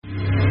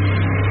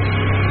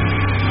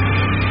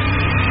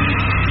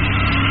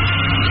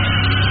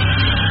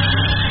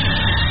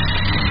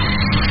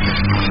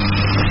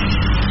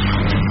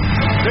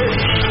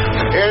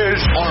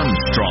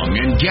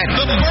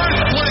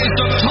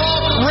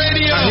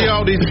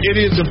all these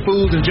idiots and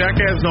fools and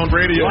jackasses on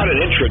radio. What an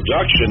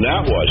introduction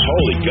that was.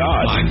 Holy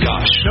God. My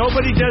gosh.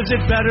 Nobody does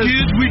it better.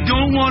 Kids, we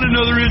don't want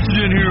another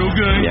incident here,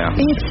 okay? Yeah.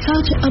 It's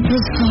such a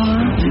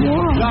bizarre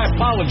world. I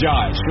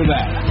apologize for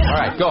that. All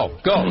right, go.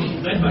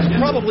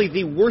 Probably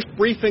the worst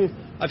briefing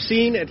I've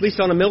seen, at least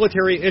on a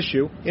military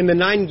issue, in the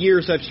 9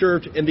 years I've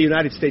served in the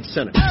United States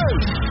Senate.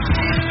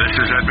 This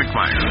is Ed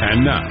McMahon.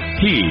 And now,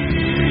 here's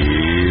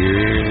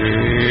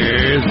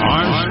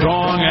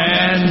Armstrong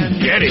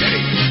and Getty.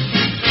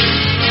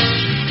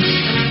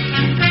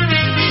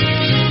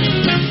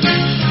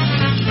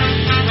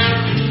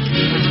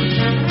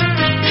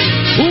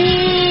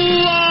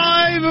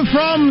 Live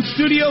from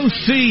Studio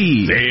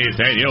C. Si,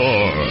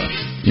 senor.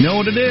 You know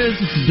what it is?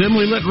 It's a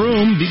dimly lit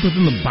room deep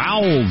within the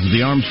bowels of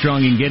the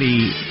Armstrong and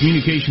Getty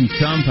Communications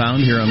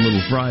compound here on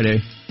Little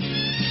Friday.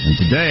 And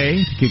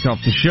today, to kick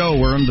off the show,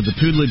 we're under the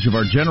tutelage of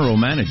our general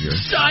manager.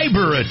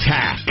 Cyber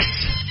attacks.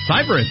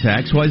 Cyber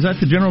attacks? Why is that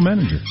the general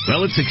manager?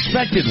 Well, it's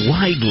expected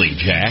widely,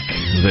 Jack,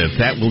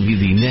 that will be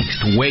the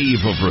next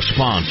wave of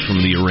response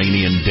from the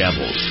Iranian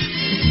devils.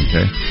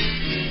 Okay.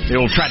 They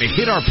will try to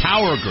hit our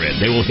power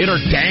grid. They will hit our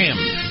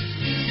dams.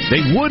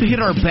 They would hit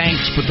our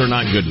banks, but they're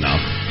not good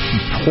enough.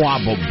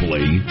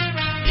 Probably.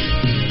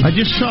 I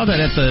just saw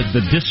that at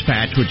the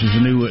Dispatch, which is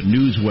a new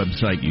news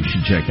website you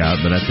should check out.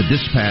 But at the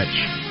Dispatch,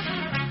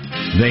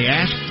 they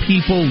asked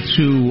people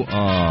to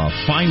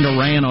find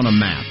Iran on a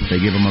map. They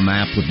gave them a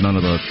map with none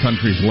of the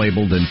countries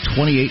labeled, and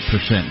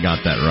 28% got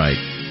that right.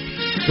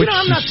 Which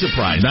I'm not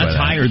surprised. That's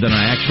higher than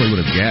I actually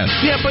would have guessed.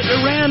 Yeah, but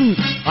Iran,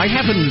 I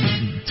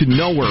happen to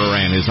know where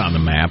Iran is on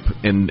the map,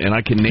 and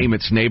I can name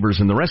its neighbors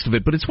and the rest of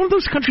it, but it's one of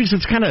those countries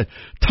that's kind of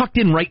tucked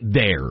in right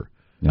there.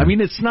 Yeah. I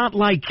mean, it's not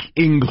like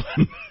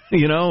England,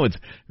 it's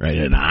right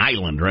an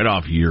island right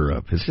off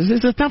Europe.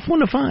 It's a tough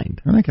one to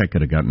find. I think I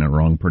could have gotten it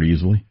wrong pretty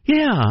easily.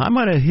 Yeah, I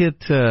might have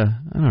hit, I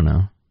don't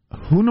know.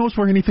 Who knows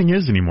where anything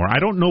is anymore? I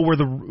don't know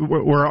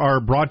where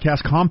our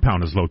broadcast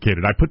compound is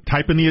located. I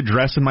type in the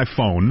address in my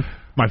phone.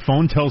 My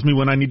phone tells me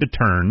when I need to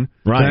turn.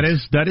 Right.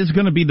 That is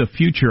going to be the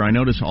future. I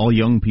notice all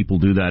young people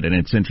do that, and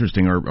it's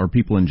interesting, or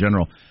people in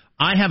general.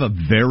 I have a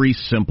very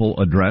simple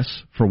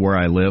address for where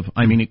I live.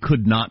 I mean, it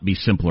could not be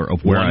simpler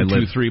of where I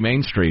live. 123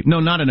 Main Street. No,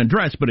 not an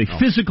address, but a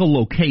physical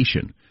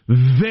location.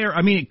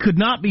 It could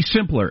not be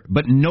simpler,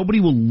 but nobody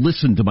will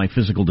listen to my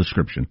physical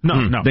description.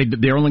 No.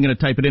 They're only going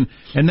to type it in,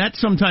 and that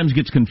sometimes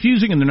gets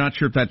confusing, and they're not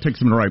sure if that takes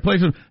them to the right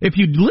place. If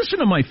you listen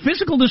to my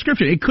physical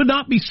description, it could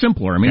not be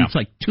simpler. I mean, It's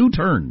like 2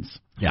 turns.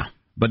 Yeah.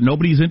 But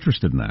nobody's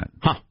interested in that.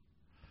 Huh.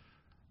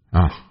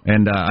 Oh.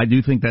 And I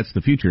do think that's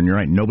the future, and you're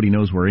right, nobody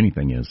knows where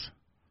anything is.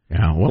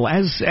 Yeah, well,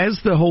 as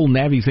the whole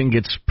Navi thing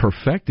gets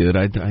perfected,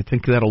 I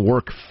think that'll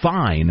work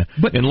fine,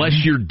 but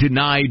unless you're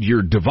denied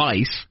your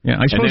device,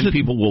 I suppose, and then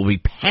people will be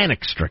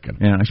panic-stricken.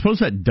 Yeah, I suppose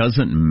that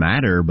doesn't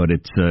matter, but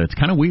it's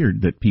kind of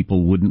weird that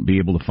people wouldn't be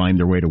able to find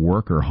their way to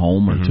work or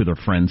home or to their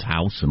friend's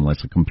house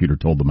unless a computer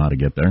told them how to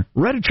get there.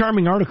 Read a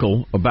charming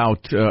article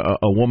about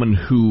a woman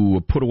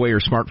who put away her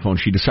smartphone.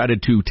 She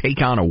decided to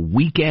take on a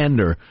weekend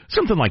or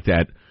something like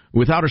that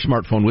without her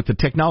smartphone, with the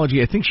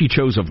technology I think she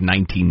chose of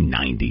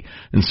 1990.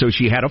 And so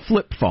she had a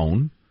flip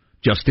phone,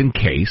 just in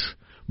case,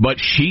 but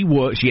she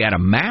had a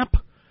map,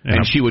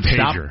 and she would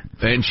stop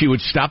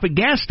at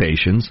gas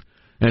stations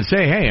and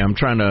say, hey, I'm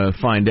trying to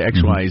find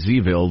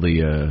XYZville,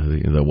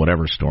 the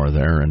whatever store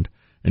there, and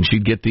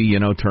she'd get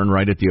the, turn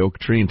right at the oak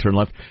tree and turn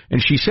left.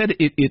 And she said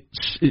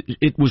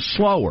it was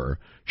slower.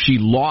 She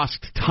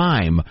lost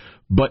time,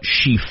 but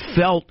she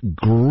felt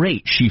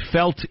great. She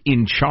felt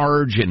in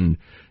charge and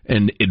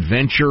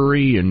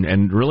adventure-y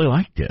and really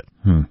liked it.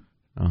 I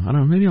don't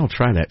know, maybe I'll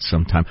try that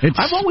sometime.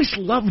 I've always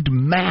loved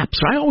maps.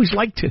 I always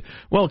liked to,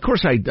 well, of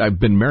course, I've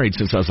been married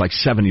since I was like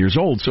 7 years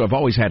old, so I've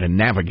always had a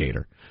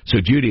navigator. So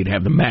Judy'd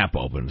have the map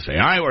open and say,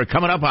 all right, we're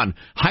coming up on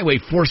Highway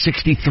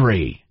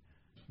 463.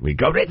 We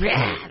go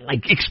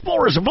like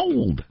explorers of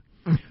old.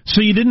 So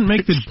you didn't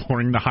make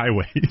exploring the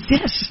highways.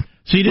 Yes.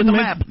 So you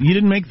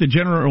didn't make the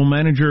general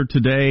manager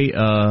today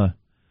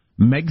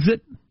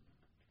Megxit?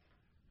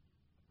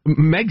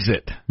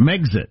 Megxit.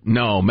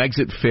 No,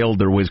 Megxit failed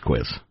their whiz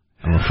quiz,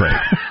 I'm afraid.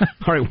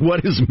 All right,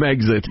 what is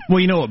Megxit? Well,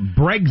 you know what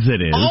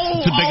Brexit is.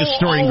 It's the biggest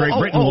story in Great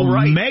Britain.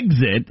 Right.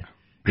 Megxit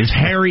is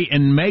Harry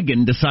and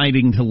Meghan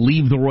deciding to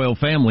leave the royal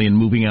family and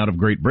moving out of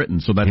Great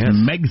Britain. So that's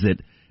Megxit.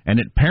 And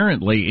it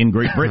apparently, in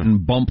Great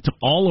Britain, bumped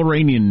all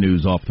Iranian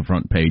news off the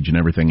front page and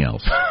everything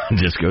else.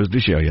 Just goes to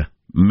show you.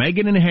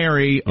 Meghan and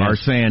Harry are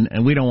saying,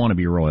 and we don't want to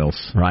be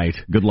royals. Right.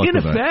 Good luck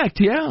with that. In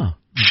effect, yeah.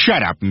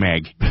 Shut up,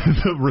 Meg.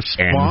 The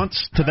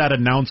response to that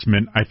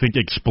announcement, I think,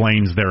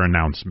 explains their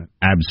announcement.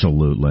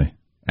 Absolutely.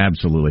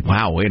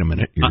 Wow, wait a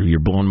minute. You're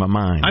blowing my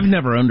mind. I've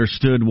never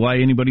understood why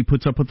anybody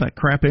puts up with that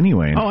crap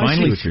anyway. And I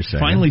see what you're saying.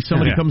 Finally,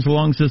 somebody comes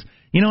along and says,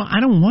 I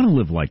don't want to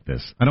live like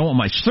this.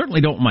 Certainly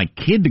don't want my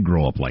kid to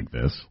grow up like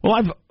this. Well,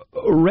 I've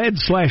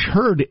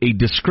read/heard a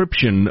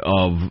description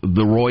of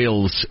the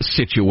royals'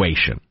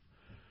 situation.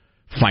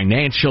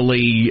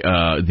 Financially,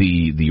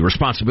 the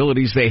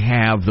responsibilities they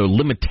have, the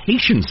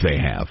limitations they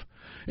have.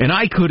 And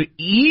I could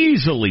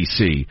easily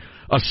see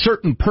a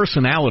certain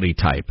personality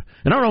type,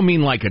 and I don't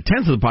mean like a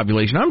tenth of the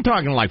population, I'm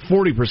talking like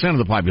 40% of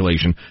the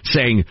population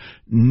saying,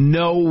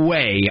 no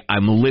way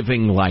I'm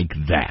living like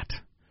that.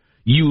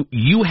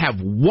 You have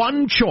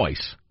one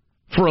choice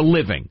for a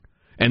living,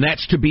 and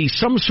that's to be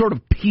some sort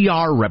of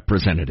PR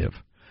representative,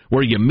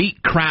 where you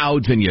meet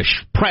crowds and you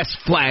press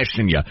flash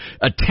and you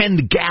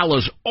attend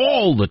galas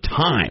all the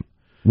time.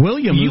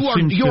 William,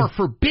 you're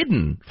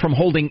forbidden from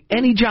holding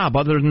any job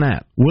other than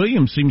that.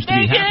 William seems to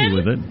be happy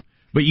with it.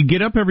 But you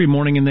get up every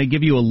morning and they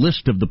give you a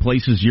list of the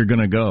places you're going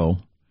to go.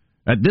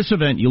 At this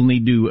event, you'll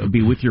need to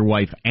be with your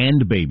wife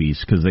and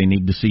babies because they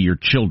need to see your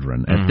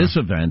children. At this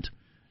event,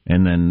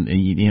 and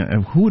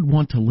then, who would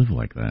want to live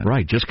like that?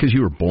 Right, just because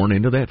you were born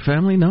into that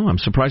family? No, I'm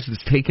surprised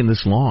it's taken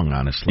this long,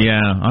 honestly.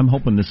 Yeah, I'm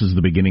hoping this is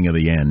the beginning of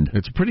the end.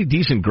 It's a pretty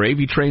decent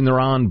gravy train they're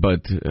on,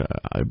 but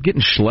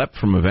getting schlepped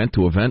from event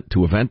to event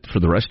to event for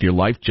the rest of your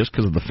life just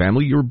because of the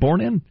family you were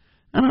born in?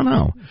 I don't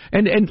know.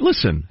 And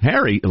listen,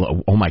 Harry,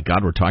 oh my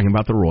God, we're talking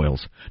about the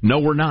Royals. No,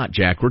 we're not,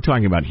 Jack. We're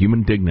talking about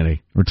human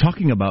dignity. We're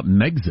talking about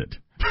Megxit.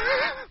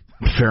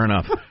 Fair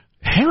enough.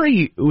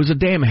 Harry was a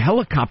damn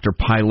helicopter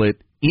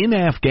pilot in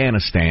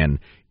Afghanistan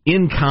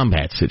in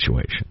combat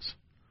situations.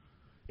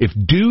 If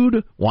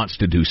dude wants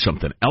to do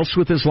something else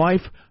with his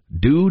life,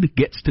 dude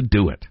gets to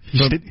do it.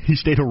 He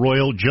stayed a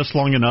royal just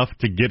long enough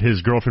to get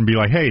his girlfriend to be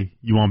like, hey,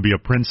 you want to be a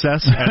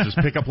princess? As his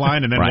pickup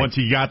line, and then once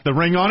he got the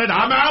ring on it,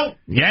 I'm out!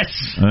 Yes!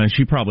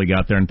 She probably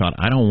got there and thought,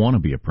 I don't want to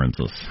be a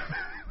princess.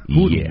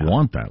 Who would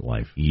want that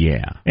life?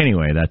 Yeah.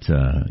 Anyway, that's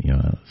a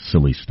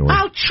silly story.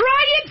 I'll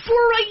try it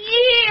for a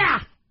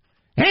year,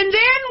 and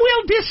then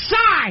we'll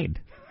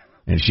decide.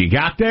 And she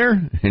got there,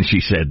 and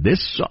she said,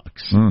 this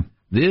sucks.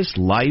 This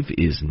life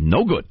is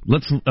no good.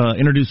 Let's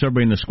introduce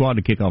everybody in the squad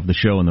to kick off the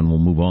show, and then we'll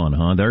move on,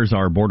 huh? There's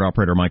our board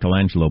operator,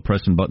 Michelangelo,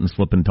 pressing buttons,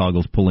 flipping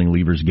toggles, pulling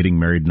levers, getting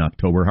married in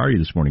October. How are you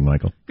this morning,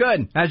 Michael?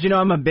 Good. As you know,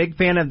 I'm a big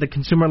fan of the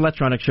Consumer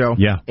Electronics Show.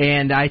 Yeah.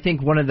 And I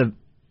think one of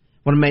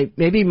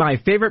my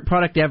favorite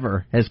product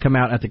ever has come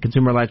out at the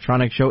Consumer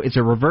Electronics Show. It's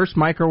a reverse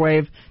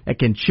microwave that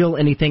can chill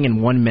anything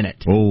in 1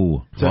 minute.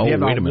 Oh. So if you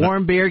have a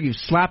warm beer, you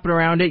slap it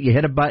around it, you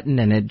hit a button,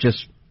 and it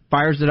just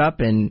fires it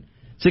up, and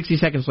 60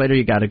 seconds later,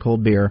 you got a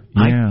cold beer.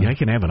 Yeah. I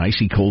can have an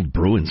icy cold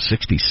brew in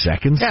 60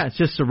 seconds? Yeah, it's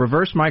just a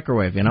reverse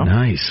microwave, you know?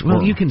 Nice.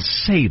 Well, you can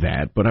say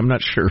that, but I'm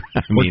not sure.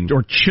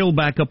 Or chill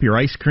back up your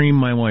ice cream.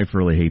 My wife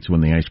really hates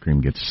when the ice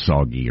cream gets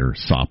soggy or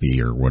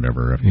soppy or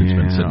whatever after it's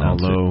been sitting out,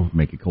 so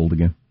make it cold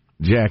again.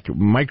 Jack,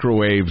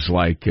 microwaves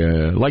like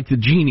the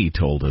genie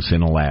told us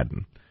in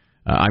Aladdin.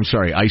 I'm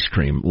sorry, ice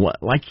cream.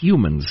 Like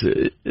humans,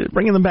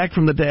 bringing them back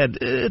from the dead,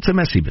 it's a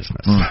messy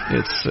business.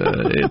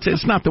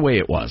 It's not the way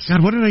it was.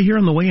 God, what did I hear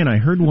on the way in? I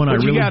heard one.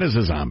 What you got is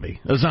a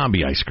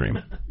zombie ice cream.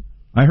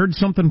 I heard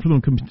something from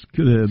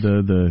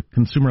the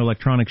Consumer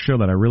Electronics Show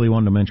that I really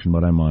wanted to mention,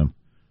 but I'm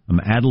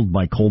addled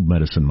by cold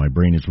medicine. My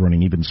brain is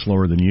running even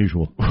slower than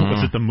usual.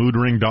 Was it the mood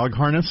ring dog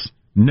harness?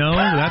 No,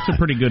 that's a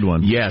pretty good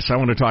one. Yes, I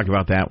want to talk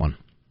about that one.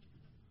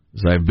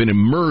 As I've been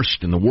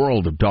immersed in the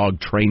world of dog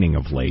training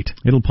of late.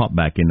 It'll pop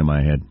back into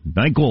my head.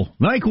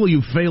 Nyquil,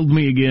 you failed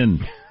me again.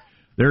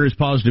 There is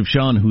Positive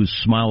Sean, whose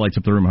smile lights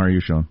up the room. How are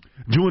you, Sean?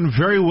 Doing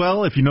very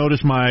well. If you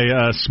notice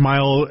my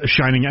smile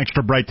shining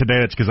extra bright today,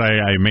 it's because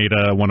I made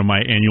one of my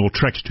annual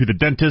treks to the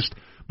dentist,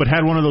 but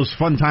had one of those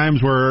fun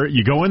times where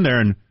you go in there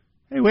and,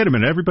 hey, wait a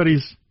minute,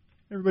 everybody's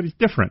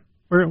different.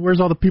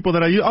 Where's all the people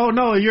that I use? Oh,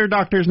 no, your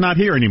doctor's not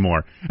here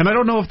anymore. And I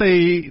don't know if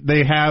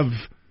they have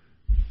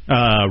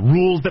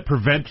rules that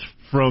prevent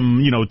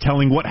from,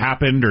 telling what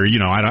happened or,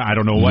 I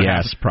don't know what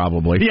happened. Yes,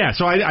 probably. Yeah,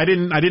 so I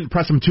didn't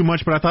press him too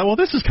much, but I thought, well,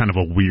 this is kind of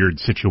a weird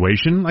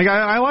situation. Like,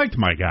 I liked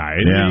my guy.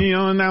 Yeah.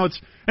 And now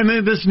and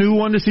then this new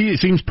one to see, it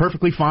seems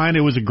perfectly fine.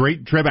 It was a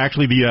great trip.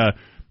 Actually,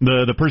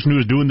 the person who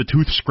was doing the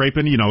tooth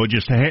scraping,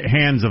 just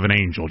hands of an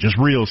angel, just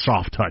real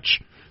soft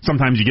touch.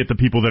 Sometimes you get the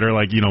people that are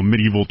like,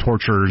 medieval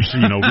torturers,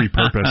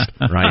 repurposed.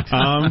 Right.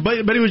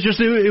 But it was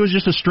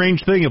just a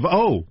strange thing of,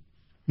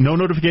 no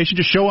notification,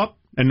 just show up.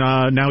 And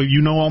now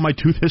you know all my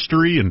tooth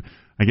history, and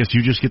I guess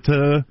you just get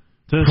to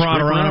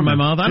prod around in my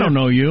mouth. I don't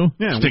know you.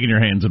 Yeah. Sticking your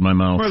hands in my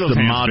mouth. It's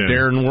the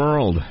modern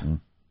world.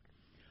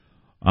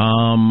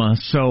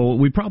 So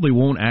we probably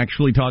won't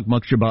actually talk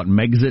much about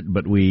Megxit,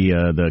 but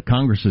the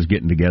Congress is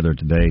getting together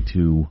today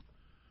to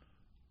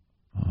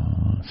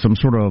some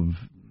sort of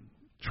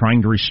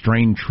trying to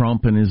restrain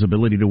Trump and his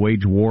ability to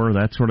wage war,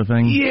 that sort of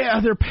thing?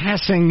 Yeah, they're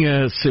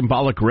passing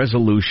symbolic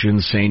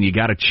resolutions saying you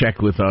got to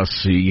check with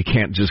us. You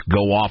can't just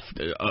go off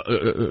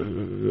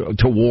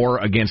to war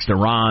against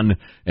Iran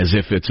as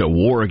if it's a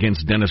war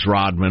against Dennis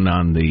Rodman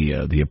on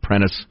The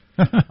Apprentice.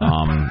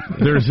 It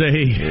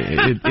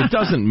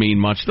doesn't mean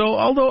much, though,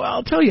 although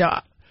I'll tell you,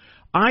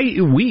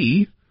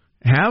 we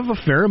have a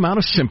fair amount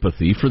of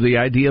sympathy for the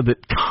idea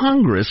that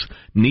Congress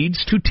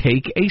needs to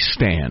take a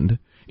stand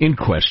in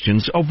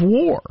questions of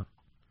war.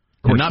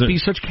 And not be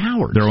such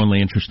cowards. They're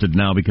only interested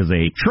now because they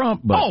hate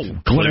Trump,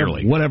 but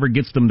clearly. Whatever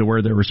gets them to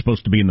where they were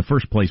supposed to be in the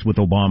first place with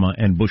Obama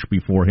and Bush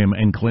before him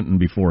and Clinton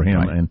before him.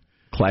 Right. And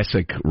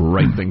classic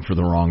right thing for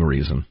the wrong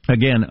reason.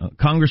 Again,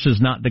 Congress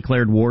has not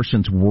declared war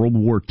since World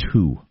War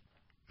II.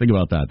 Think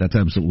about that. That's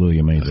absolutely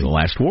amazing. That's the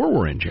last war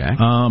we're in, Jack.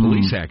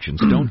 Police actions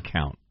don't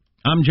count.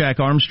 I'm Jack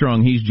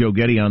Armstrong. He's Joe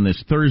Getty on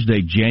this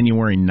Thursday,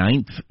 January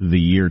 9th, the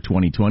year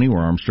 2020. We're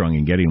Armstrong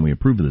and Getty, and we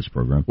approve of this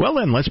program. Well,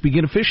 then, let's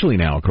begin officially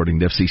now, according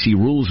to FCC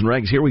rules and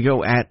regs. Here we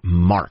go at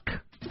Mark.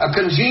 A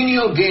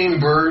congenial game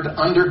bird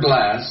under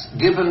glass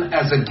given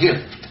as a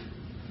gift.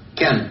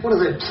 Ken. What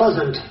is a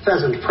pleasant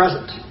pheasant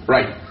present?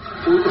 Right.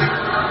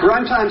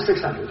 Rhyme time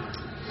 600.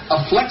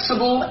 A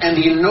flexible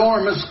and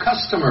enormous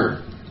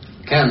customer.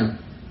 Ken.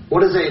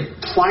 What is a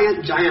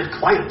pliant giant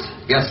client?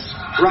 Yes.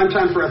 Rhyme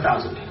time for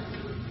 1,000.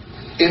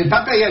 In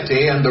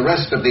Papeete and the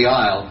rest of the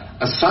aisle,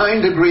 a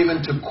signed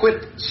agreement to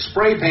quit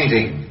spray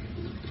painting.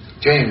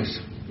 James.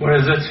 What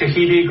is it,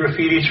 Tahiti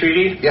Graffiti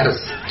Treaty? Yes.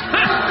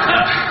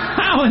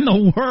 How in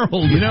the world,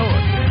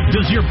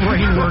 does your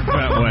brain work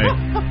that way?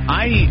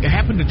 I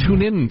happened to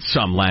tune in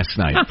some last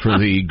night for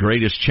the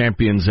greatest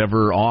champions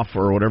ever off,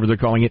 or whatever they're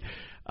calling it.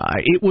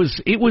 It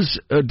was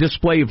a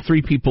display of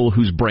three people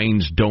whose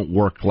brains don't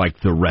work like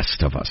the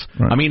rest of us.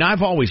 Right. I mean,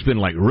 I've always been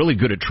like really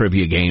good at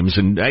trivia games,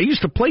 and I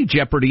used to play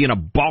Jeopardy in a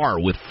bar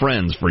with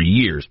friends for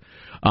years.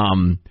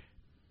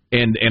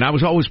 And I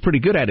was always pretty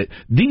good at it.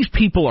 These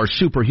people are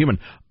superhuman.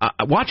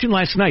 Watching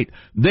last night,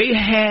 they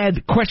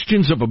had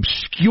questions of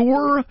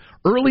obscure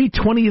early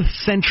 20th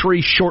century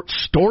short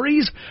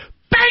stories.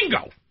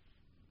 Bango!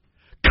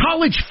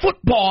 College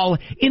football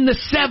in the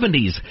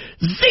 70s.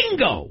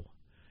 Zingo!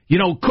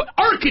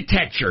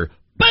 Architecture.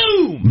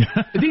 Boom!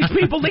 These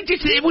people,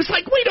 it was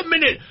like, wait a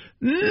minute.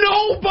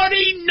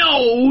 Nobody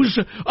knows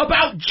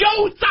about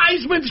Joe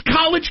Theismann's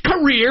college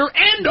career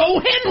and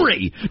O.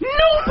 Henry.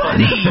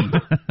 Nobody!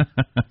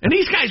 And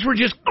these guys were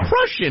just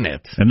crushing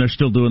it. And they're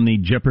still doing the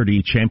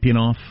Jeopardy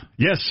champion-off?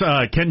 Yes,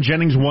 Ken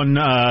Jennings won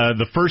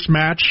the first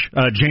match.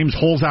 James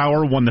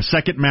Holzhauer won the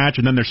second match.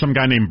 And then there's some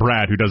guy named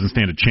Brad who doesn't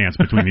stand a chance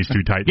between these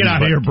two titans. Get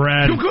out of here,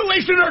 Brad. You could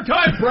wasted our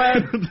time,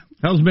 Brad.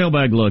 How's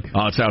mailbag look?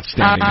 Oh, it's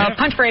outstanding.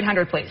 Punch for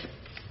 800, please.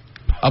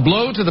 A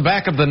blow to the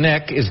back of the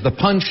neck is the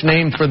punch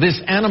named for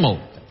this animal.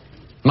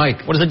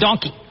 Mike. What is a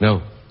donkey?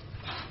 No.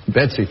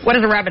 Betsy. What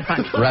is a rabbit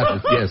punch?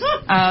 Rabbit, yes.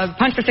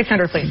 Punch for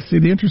 600, please. See,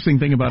 the interesting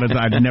thing about it is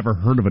I've never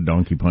heard of a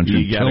donkey punch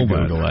until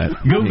Google that.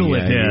 Google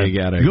it, yeah. You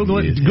gotta, Google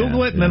it,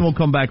 and then we'll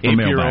come back for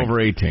mailbag. If you're over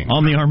 18.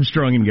 On the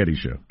Armstrong and Getty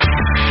Show.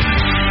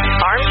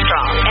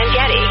 Armstrong and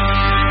Getty.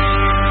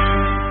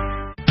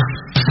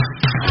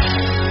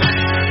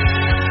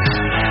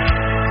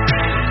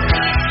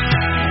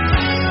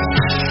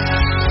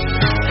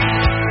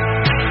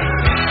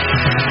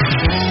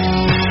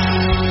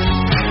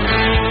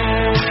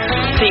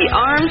 The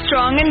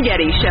Armstrong and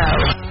Getty Show.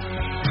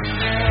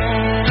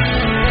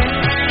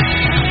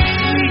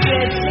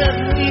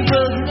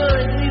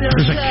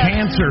 There's a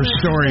cancer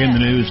story in the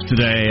news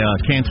today, a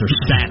cancer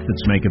stat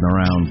that's making the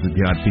rounds that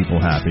got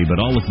people happy, but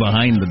I'll look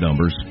behind the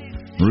numbers.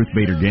 Ruth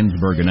Bader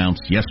Ginsburg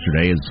announced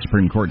yesterday as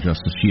Supreme Court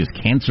Justice she is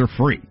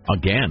cancer-free.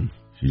 Again.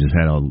 She just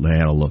had a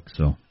look,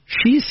 so.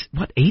 She's,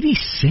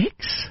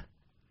 86?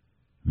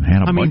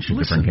 Had a bunch of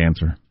different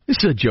cancer.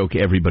 This is a joke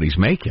everybody's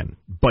making,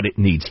 but it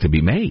needs to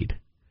be made.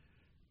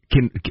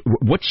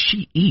 What's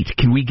she eat?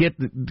 Can we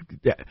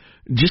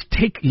just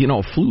take,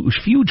 a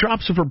few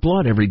drops of her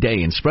blood every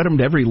day and spread them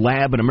to every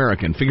lab in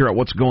America and figure out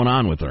what's going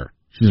on with her?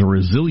 She's a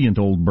resilient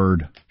old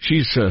bird.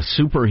 She's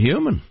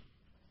superhuman.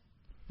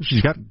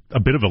 She's got a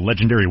bit of a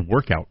legendary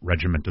workout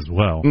regiment as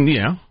well.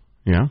 Yeah.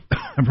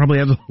 That probably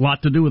has a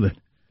lot to do with it.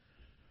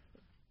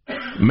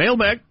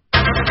 Mailbag.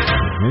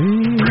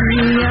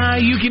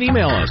 You can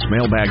email us,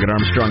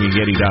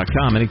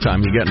 mailbag@armstrongandgetty.com.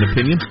 Anytime you got an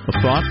opinion, a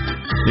thought,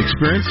 an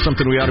experience,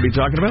 something we ought to be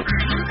talking about,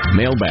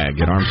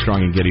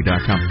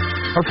 mailbag@armstrongandgetty.com.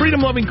 Our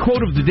freedom-loving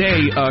quote of the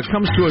day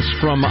comes to us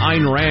from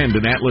Ayn Rand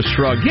and Atlas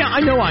Shrugged. Yeah,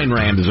 I know Ayn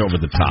Rand is over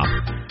the top.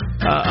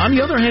 On the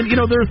other hand,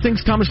 there are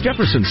things Thomas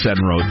Jefferson said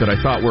and wrote that I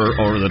thought were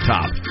over the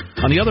top.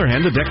 On the other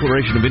hand, the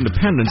Declaration of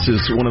Independence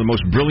is one of the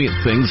most brilliant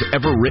things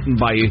ever written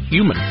by a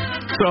human.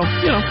 So,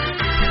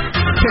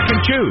 pick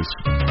and choose.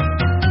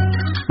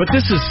 But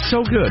this is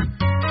so good.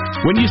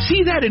 When you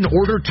see that in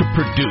order to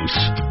produce,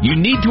 you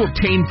need to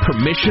obtain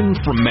permission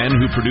from men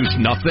who produce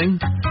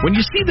nothing. When you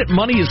see that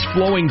money is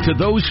flowing to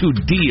those who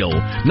deal,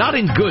 not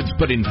in goods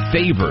but in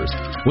favors.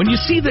 When you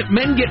see that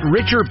men get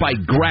richer by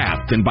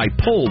graft and by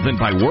pull than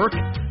by work,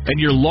 and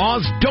your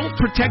laws don't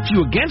protect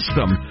you against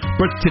them,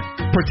 but to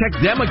protect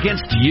them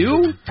against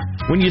you.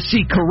 When you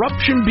see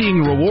corruption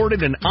being rewarded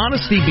and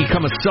honesty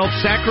become a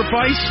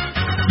self-sacrifice,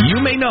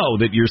 you may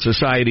know that your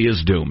society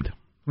is doomed.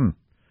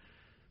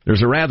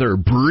 There's a rather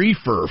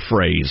briefer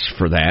phrase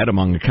for that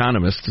among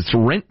economists. It's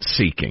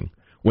rent-seeking.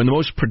 When the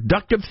most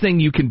productive thing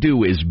you can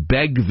do is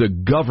beg the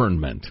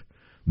government,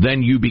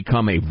 then you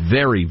become a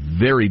very,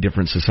 very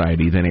different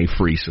society than a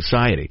free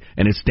society.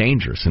 And it's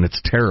dangerous, and it's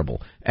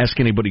terrible. Ask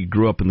anybody who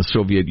grew up in the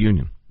Soviet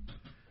Union.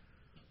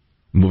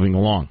 Moving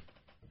along.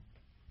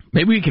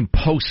 Maybe we can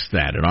post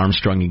that at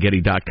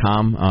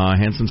armstrongandgetty.com,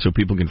 Hanson, so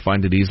people can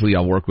find it easily.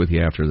 I'll work with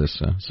you after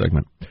this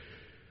segment.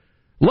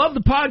 Love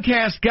the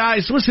podcast,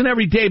 guys. Listen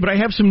every day, but I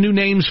have some new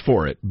names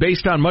for it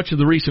based on much of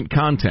the recent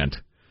content.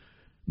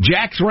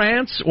 Jack's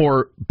Rants,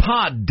 or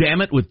Pod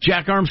Damn It with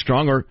Jack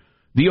Armstrong, or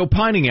The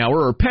Opining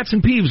Hour, or Pets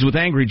and Peeves with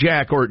Angry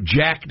Jack, or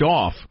Jacked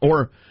Off,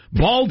 or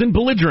Bald and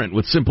Belligerent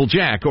with Simple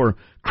Jack, or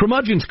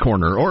Curmudgeon's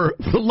Corner, or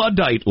The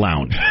Luddite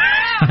Lounge.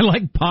 I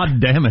like Pod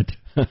Damn It.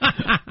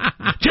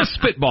 Just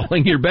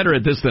spitballing. You're better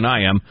at this than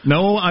I am.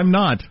 No, I'm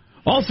not.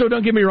 Also,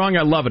 don't get me wrong,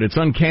 I love it. It's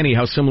uncanny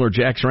how similar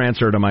Jack's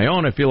rants are to my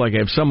own. I feel like I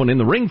have someone in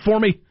the ring for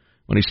me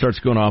when he starts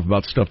going off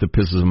about stuff that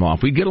pisses him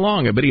off. We get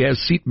along. I bet he has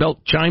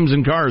seatbelt chimes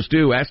in cars,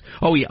 too.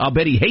 I'll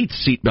bet he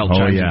hates seatbelt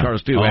chimes in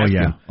cars, too.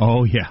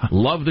 Oh, yeah.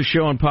 Love the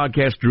show and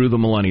podcast, Drew the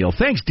Millennial.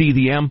 Thanks,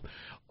 DDM.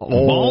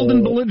 Bald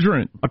and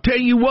belligerent. I'll tell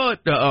you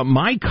what,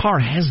 my car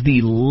has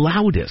the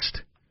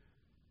loudest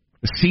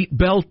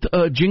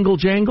seatbelt jingle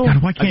jangle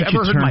God, why can't I've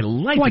ever heard in my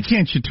life. Why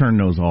can't you turn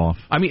those off?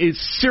 I mean,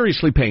 it's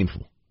seriously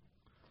painful.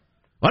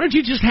 Why don't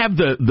you just have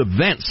the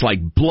vents,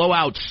 blow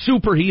out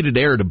superheated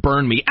air to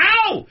burn me?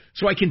 Ow!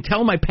 So I can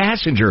tell my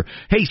passenger,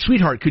 hey,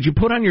 sweetheart, could you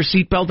put on your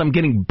seatbelt? I'm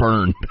getting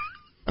burned.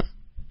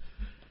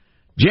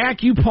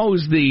 Jack, you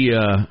posed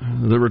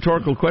the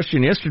rhetorical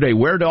question yesterday,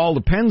 where do all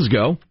the pens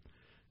go?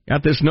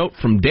 Got this note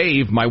from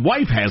Dave. My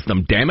wife has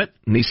them, damn it.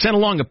 And he sent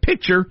along a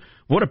picture of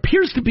what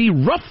appears to be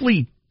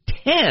roughly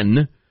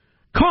 10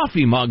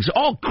 coffee mugs,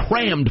 all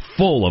crammed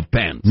full of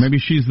pens. Maybe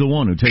she's the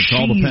one who takes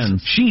all the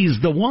pens. She's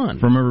the one.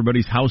 From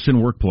everybody's house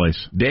and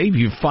workplace. Dave,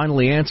 you've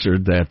finally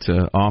answered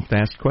that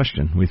oft-asked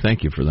question. We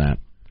thank you for that.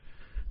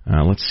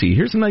 Let's see.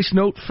 Here's a nice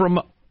note from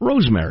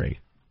Rosemary.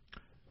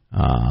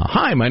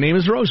 Hi, my name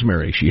is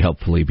Rosemary, she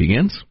helpfully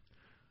begins.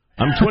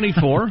 I'm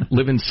 24,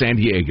 live in San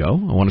Diego.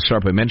 I want to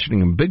start by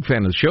mentioning I'm a big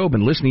fan of the show. I've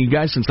been listening to you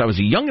guys since I was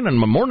a youngin' on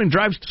my morning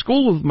drives to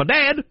school with my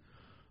dad.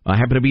 I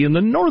happen to be in the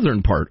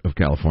northern part of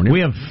California.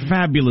 We have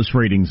fabulous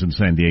ratings in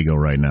San Diego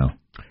right now.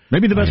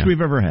 Maybe the best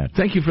we've ever had.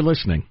 Thank you for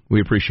listening.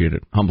 We appreciate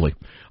it, humbly.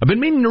 I've been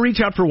meaning to reach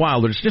out for a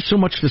while. There's just so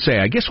much to say.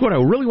 I guess what I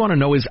really want to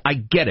know is I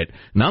get it.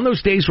 And on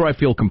those days where I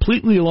feel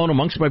completely alone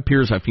amongst my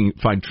peers, I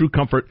find true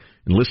comfort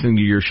in listening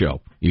to your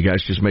show. You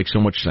guys just make so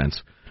much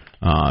sense.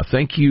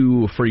 Thank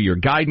you for your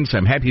guidance.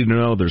 I'm happy to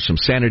know there's some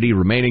sanity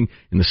remaining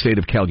in the state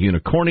of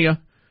Calunicornia,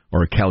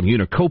 or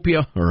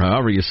Calunacopia, or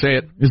however you say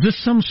it. Is this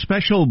some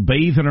special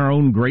bathe in our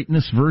own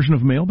greatness version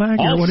of mailbag?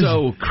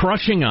 Also,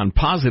 crushing on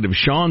positive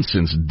Sean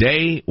since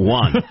day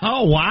one.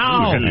 Oh,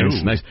 wow.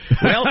 Nice.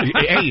 Well,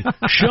 hey,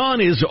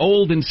 Sean is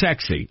old and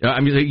sexy.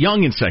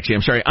 Young and sexy.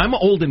 I'm sorry. I'm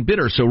old and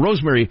bitter, so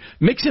Rosemary,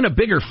 mix in a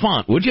bigger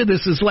font, would you?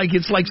 This is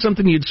it's like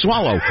something you'd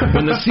swallow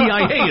when the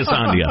CIA is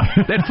on you.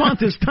 That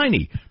font is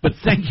tiny. But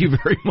thank you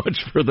very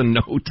much for the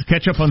note.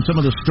 Catch up on some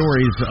of the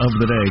stories of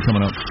the day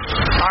coming up.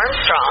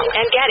 Armstrong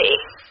and Getty.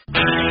 The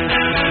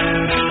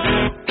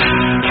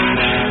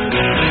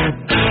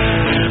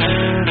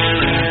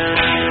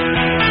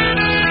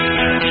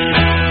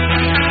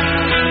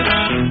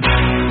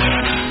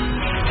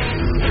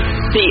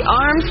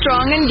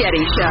Armstrong and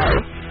Getty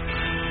Show.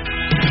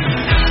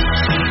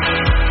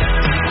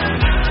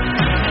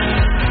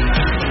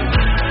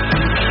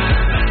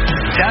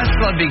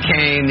 Tesla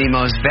became the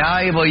most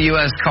valuable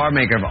U.S. car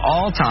maker of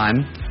all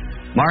time,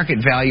 market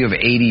value of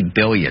 $80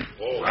 billion.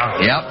 Wow.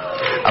 Yep.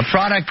 A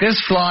product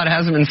this flawed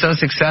hasn't been so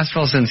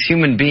successful since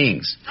human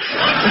beings.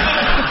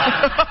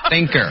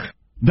 Thinker.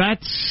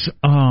 That's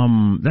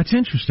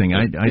interesting.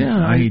 I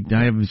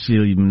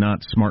obviously am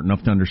not smart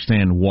enough to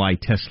understand why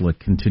Tesla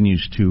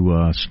continues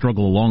to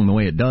struggle along the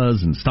way it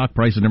does, and stock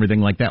price and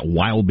everything like that,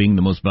 while being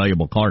the most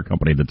valuable car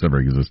company that's ever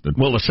existed.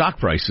 Well, the stock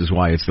price is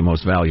why it's the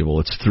most valuable.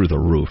 It's through the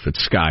roof.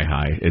 It's sky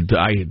high.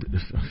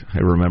 I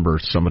remember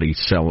somebody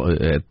sell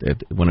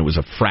it when it was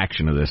a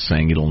fraction of this,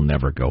 saying it'll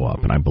never go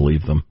up, and I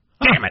believe them.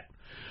 Damn it.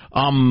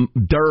 I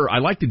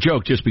like the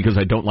joke just because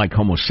I don't like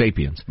Homo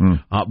sapiens.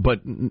 But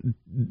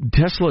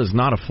Tesla is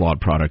not a flawed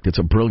product. It's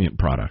a brilliant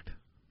product.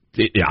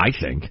 I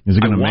think. Is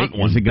it going to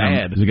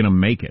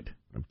make it?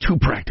 I'm too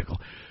practical.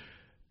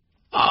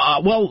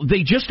 Well,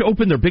 they just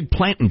opened their big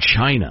plant in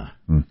China.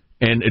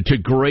 And to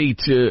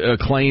great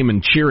acclaim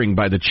and cheering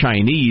by the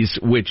Chinese,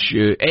 which,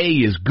 A,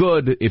 is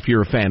good if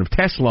you're a fan of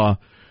Tesla,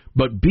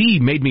 but B,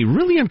 made me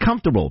really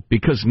uncomfortable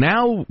because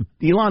now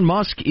Elon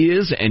Musk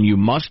is, and you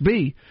must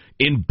be,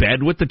 in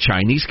bed with the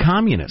Chinese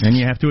communists. And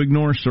you have to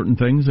ignore certain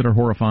things that are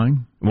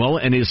horrifying. Well,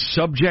 and is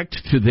subject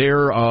to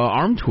their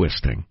arm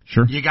twisting.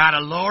 Sure. You got to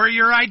lower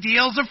your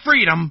ideals of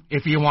freedom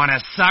if you want to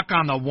suck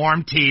on the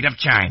warm teat of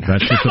China.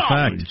 That's just a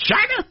fact.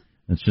 China?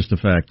 That's just a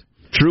fact.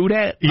 True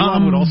that.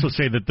 Elon would also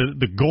say that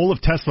the goal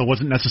of Tesla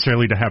wasn't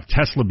necessarily to have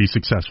Tesla be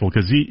successful,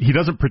 because he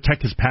doesn't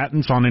protect his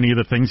patents on any of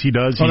the things he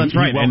does. That's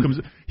right.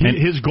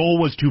 His goal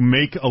was to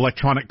make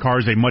electronic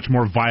cars a much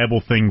more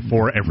viable thing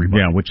for everybody.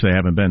 Yeah, which they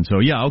haven't been. So,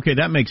 yeah, okay,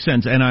 that makes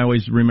sense. And I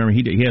always remember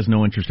he has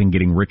no interest in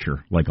getting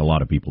richer like a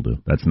lot of people do.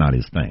 That's not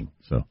his thing.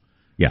 So,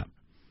 yeah.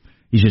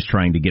 He's just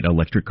trying to get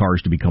electric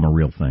cars to become a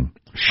real thing.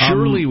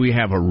 Surely we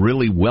have a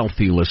really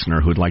wealthy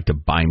listener who'd like to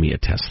buy me a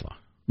Tesla.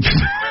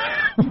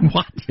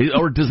 What?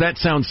 Or does that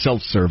sound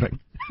self-serving?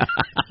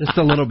 Just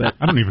a little bit.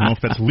 I don't even know if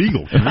that's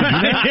legal. Can we do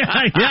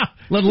that? Yeah,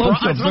 let alone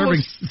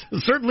self-serving.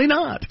 Certainly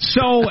not.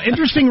 So,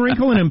 interesting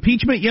wrinkle in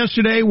impeachment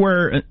yesterday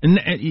where,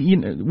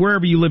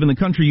 wherever you live in the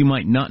country, you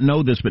might not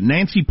know this, but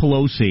Nancy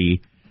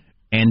Pelosi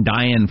and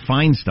Dianne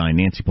Feinstein,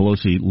 Nancy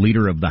Pelosi,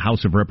 leader of the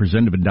House of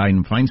Representatives, and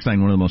Dianne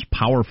Feinstein, one of the most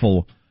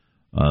powerful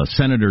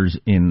senators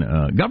in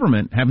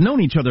government, have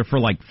known each other for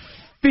like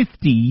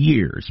 50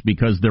 years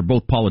because they're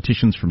both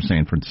politicians from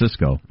San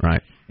Francisco.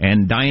 Right.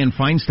 And Dianne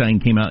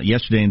Feinstein came out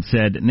yesterday and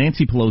said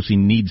Nancy Pelosi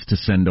needs to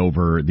send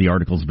over the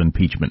articles of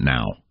impeachment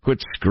now.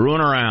 Quit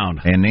screwing around.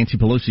 And Nancy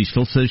Pelosi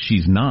still says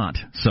she's not.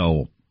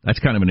 So that's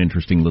kind of an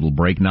interesting little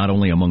break, not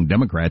only among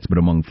Democrats, but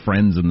among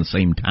friends in the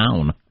same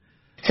town.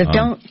 So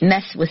don't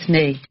mess with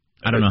me.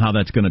 I don't know how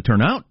that's going to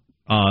turn out.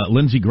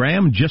 Lindsey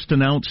Graham just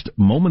announced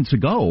moments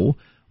ago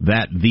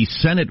that the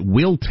Senate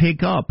will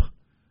take up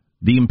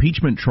the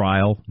impeachment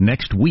trial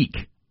next week.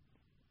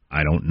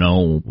 I don't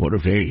know. What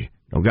if they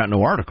don't got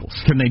no articles?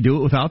 Can they do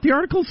it without the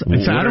articles?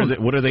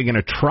 What are they going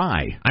to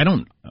try? I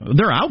don't.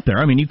 They're out there.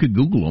 I mean, you could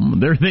Google them.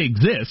 They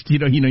exist. You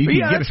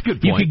that's a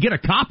good point. You could get a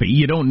copy.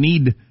 You don't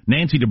need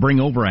Nancy to bring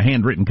over a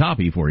handwritten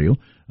copy for you.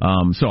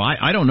 So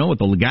I don't know what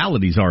the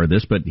legalities are of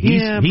this, but he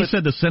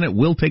said the Senate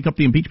will take up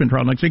the impeachment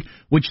trial next week.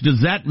 Which,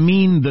 does that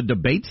mean the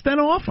debate's then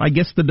off? I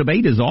guess the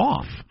debate is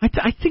off.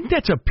 I think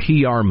that's a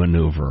PR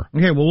maneuver.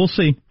 Okay, well, we'll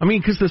see. I mean,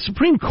 because the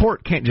Supreme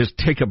Court can't just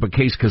take up a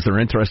case because they're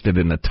interested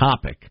in the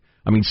topic.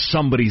 I mean,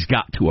 somebody's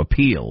got to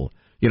appeal.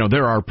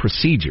 There are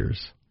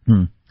procedures.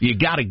 You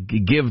got to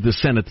give the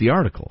Senate the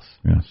articles.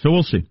 Yeah, so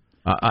we'll see.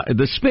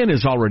 The spin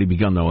has already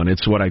begun, though, and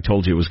it's what I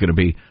told you it was going to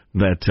be,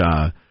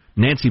 that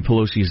Nancy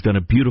Pelosi has done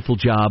a beautiful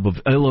job of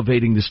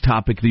elevating this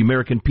topic. The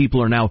American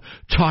people are now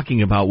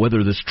talking about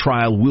whether this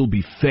trial will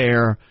be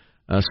fair.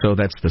 So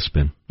that's the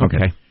spin.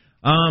 Okay.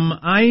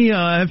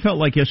 I felt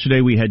like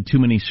yesterday we had too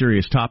many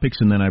serious topics,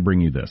 and then I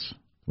bring you this,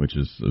 which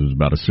is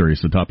about as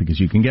serious a topic as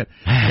you can get.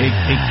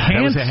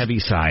 That was a heavy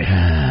sigh.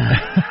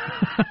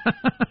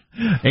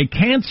 A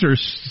cancer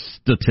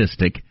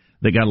statistic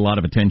that got a lot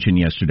of attention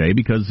yesterday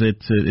because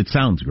it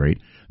sounds great.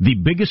 The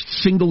biggest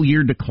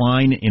single-year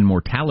decline in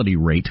mortality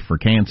rate for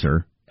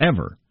cancer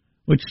ever,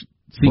 which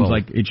seems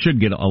like it should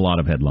get a lot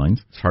of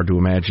headlines. It's hard to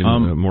imagine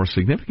a more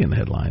significant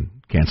headline,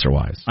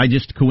 cancer-wise. I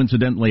just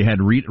coincidentally had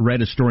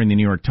read a story in the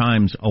New York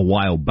Times a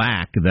while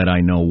back that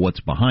I know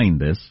what's behind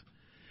this.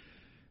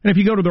 And if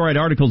you go to the right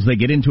articles, they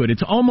get into it.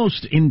 It's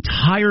almost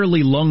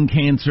entirely lung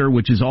cancer,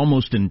 which is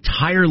almost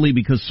entirely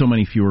because so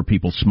many fewer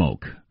people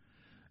smoke.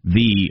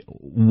 The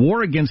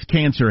war against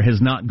cancer has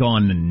not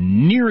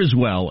gone near as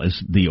well as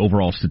the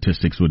overall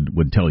statistics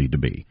would tell you to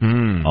be. A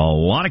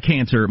lot of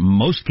cancer,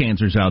 most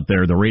cancers out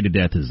there, the rate of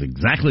death is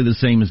exactly the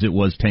same as it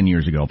was 10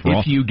 years ago.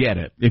 If you get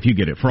it.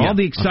 For all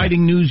the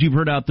exciting news you've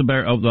heard out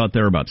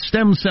there about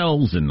stem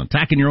cells and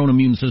attacking your own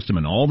immune system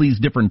and all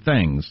these different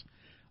things,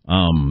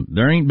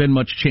 there ain't been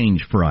much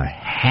change for a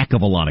heck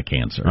of a lot of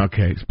cancer.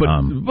 Okay, but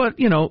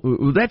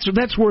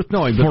that's worth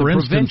knowing. But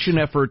the prevention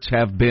efforts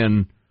have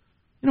been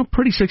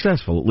pretty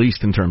successful, at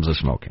least in terms of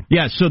smoking.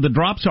 Yeah, so the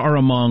drops are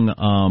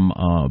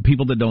among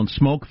people that don't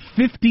smoke.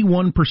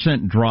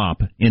 51%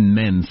 drop in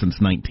men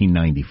since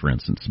 1990, for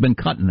instance. It's been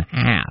cut in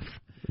half.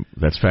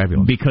 That's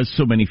fabulous. Because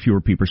so many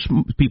fewer people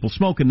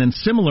smoke. And then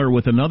similar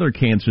with another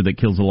cancer that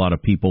kills a lot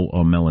of people,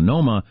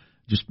 melanoma,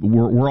 just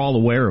we're all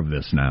aware of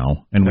this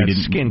now. And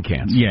that's skin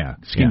cancer. Yeah,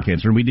 skin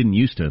cancer. And we didn't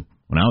used to,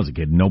 when I was a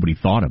kid, nobody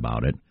thought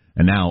about it.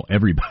 And now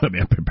everybody,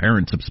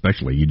 parents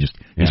especially, you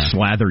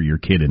slather your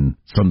kid in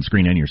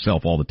sunscreen and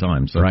yourself all the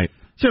time. So, right.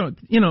 So,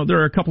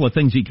 there are a couple of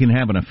things you can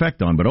have an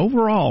effect on, but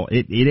overall,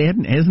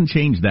 it hasn't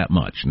changed that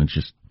much. And it's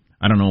just,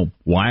 I don't know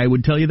why I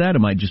would tell you that.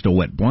 Am I just a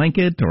wet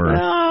blanket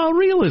or?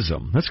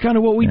 Realism. That's kind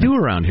of what we do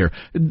around here.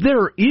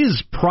 There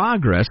is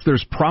progress.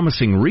 There's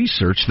promising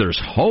research.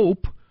 There's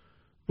hope.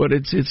 But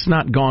it's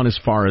not gone as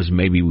far as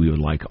maybe we would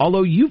like.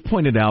 Although you've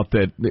pointed out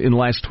that in the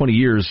last 20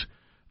 years,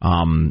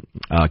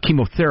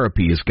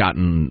 chemotherapy has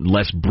gotten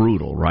less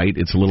brutal, right?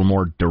 It's a little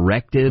more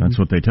directed. That's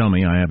what they tell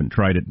me. I haven't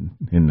tried it,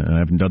 and I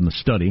haven't done the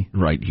study.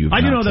 Right.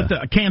 I do know that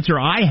the cancer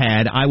I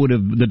had,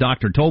 the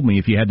doctor told me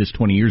if you had this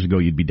 20 years ago,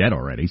 you'd be dead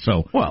already.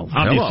 So,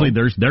 obviously,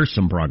 there's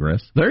some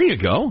progress. There you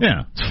go.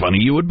 Yeah. It's funny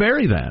you would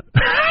bury that.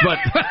 But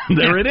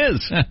there it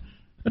is.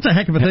 That's a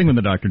heck of a thing when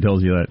the doctor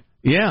tells you that.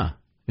 Yeah.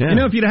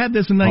 Yeah. If you'd had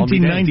this in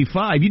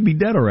 1995, you'd be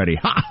dead already.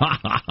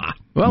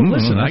 Well,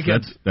 listen,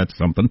 that's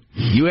something.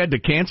 You had the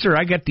cancer,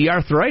 I got the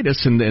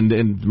arthritis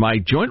and my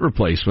joint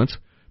replacements.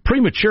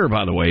 Premature,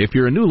 by the way. If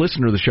you're a new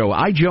listener to the show,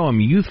 Joe,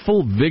 I'm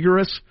youthful,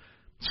 vigorous,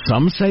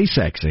 some say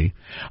sexy.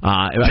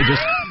 I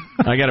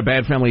got a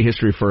bad family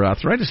history for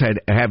arthritis.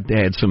 I have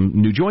had some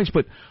new joints,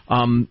 but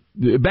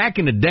back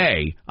in the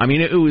day, I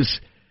mean, it was.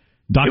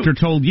 Doctor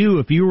told you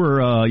if you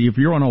were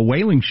on a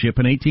whaling ship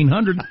in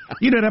 1800,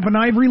 you'd have an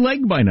ivory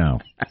leg by now.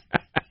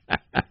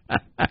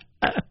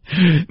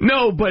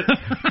 No, but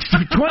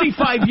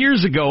 25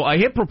 years ago, a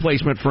hip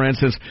replacement, for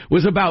instance,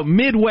 was about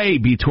midway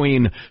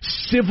between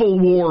Civil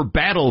War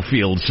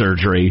battlefield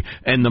surgery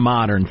and the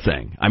modern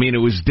thing. I mean, it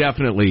was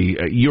definitely,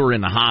 you're in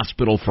the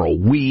hospital for a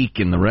week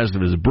and the rest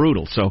of it is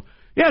brutal. So,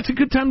 yeah, it's a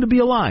good time to be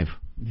alive.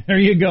 There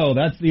you go.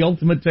 That's the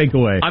ultimate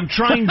takeaway. I'm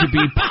trying to be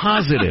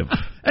positive.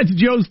 That's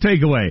Joe's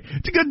takeaway.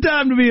 It's a good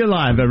time to be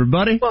alive,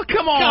 everybody. Well,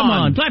 come on. Come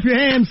on. Clap your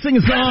hands. Sing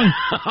a song.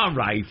 All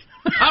right.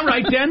 All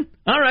right, then.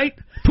 All right.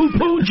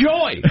 Poo-poo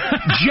joy.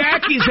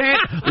 Jack is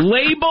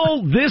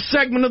label this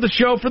segment of the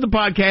show for the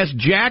podcast.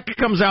 Jack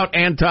comes out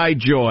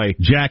anti-joy.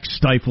 Jack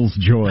Stifles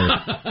Joy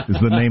is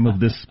the name of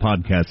this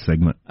podcast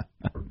segment.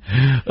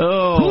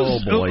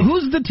 Boy.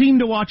 Who's the team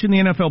to watch in the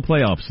NFL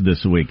playoffs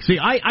this week? See,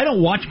 I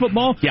don't watch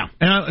football. Yeah.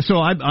 And so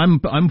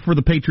I'm for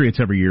the Patriots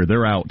every year.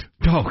 They're out.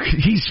 Oh,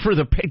 he's for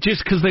the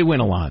just because they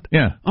win a lot.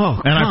 Yeah. Oh,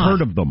 and I've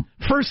heard of them.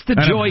 First the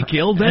joy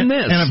kill, then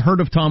this. And I've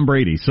heard of Tom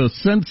Brady. So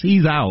since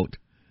he's out,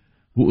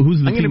 who's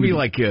the team? I'm going to be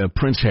like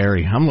Prince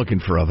Harry. I'm looking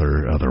for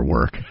other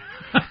work.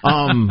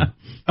 All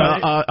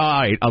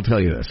right, I'll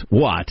tell you this.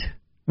 What,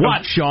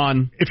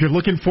 Sean? If you're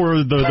looking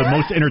for the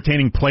most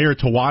entertaining player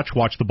to watch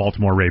the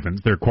Baltimore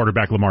Ravens. Their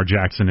quarterback, Lamar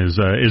Jackson, is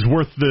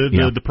worth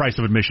the price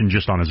of admission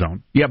just on his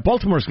own. Yeah,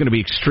 Baltimore's going to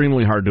be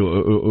extremely hard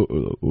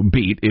to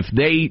beat. If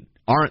they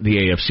aren't the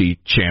AFC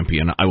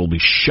champion, I will be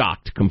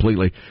shocked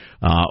completely.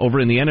 Over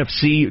in the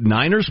NFC,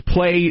 Niners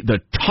play the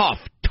tough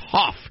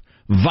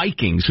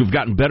Vikings, who've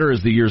gotten better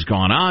as the year's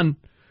gone on.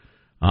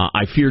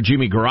 I fear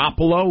Jimmy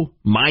Garoppolo,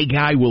 my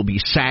guy, will be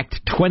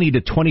sacked 20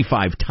 to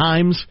 25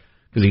 times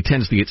because he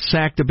tends to get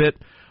sacked a bit.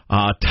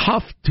 A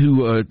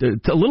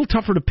little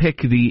tougher to pick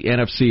the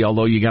NFC,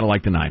 although you got to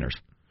like the Niners.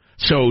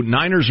 So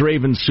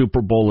Niners-Ravens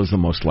Super Bowl is the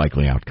most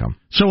likely outcome.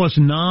 So us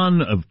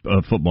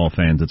non-football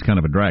fans, it's kind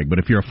of a drag. But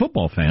if you're a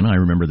football fan, I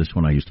remember this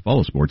when I used to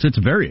follow sports, it's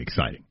very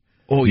exciling.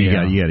 Oh,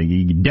 yeah.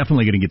 You're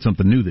definitely going to get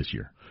something new this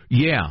year.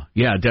 Yeah,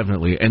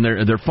 definitely. And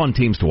they're fun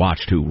teams to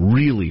watch, too.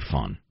 Really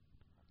fun.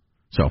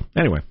 So,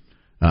 anyway.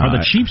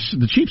 The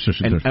Chiefs are...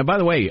 And by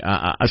the way,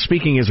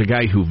 speaking as a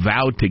guy who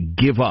vowed to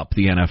give up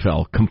the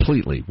NFL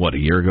completely, a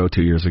year ago,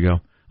 2 years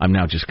ago? I'm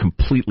now just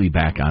completely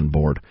back on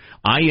board.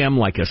 I am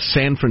like a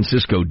San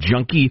Francisco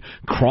junkie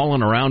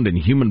crawling around in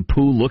human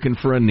poo looking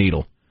for a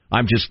needle.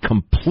 I'm just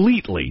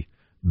completely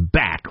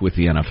back with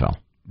the NFL.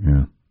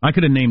 Yeah. I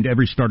could have named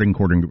every starting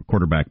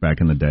quarterback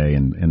back in the day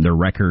and their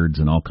records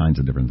and all kinds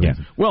of different things.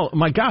 Yeah. Well,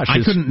 my gosh. I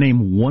couldn't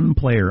name one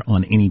player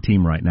on any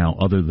team right now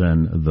other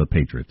than the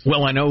Patriots.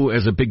 Well, I know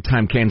as a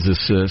big-time Kansas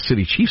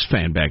City Chiefs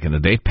fan back in the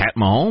day, Patrick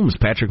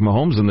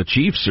Mahomes and the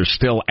Chiefs are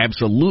still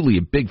absolutely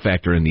a big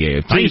factor in the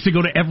AFC. I used to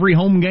go to every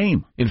home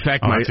game. In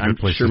fact, I'm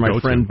sure my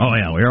friend... Oh,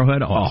 yeah,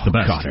 Arrowhead? Oh, it's the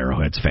best. God,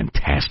 Arrowhead's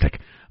fantastic.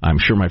 I'm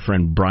sure my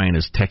friend Brian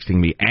is texting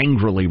me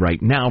angrily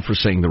right now for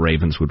saying the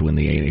Ravens would win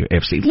the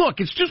AFC. Look,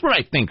 it's just what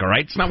I think, all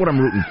right? It's not what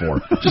I'm rooting for.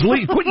 Just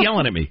quit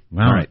yelling at me.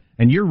 All right.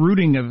 And your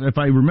rooting, if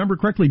I remember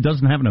correctly,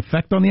 doesn't have an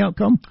effect on the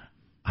outcome?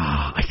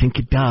 I think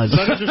it does.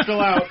 Letters are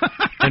still out.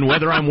 And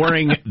whether I'm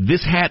wearing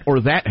this hat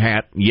or that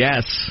hat,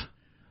 yes.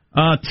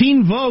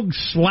 Teen Vogue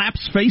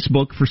slaps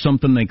Facebook for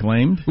something they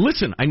claimed.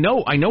 Listen, I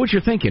know what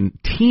you're thinking.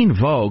 Teen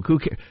Vogue, who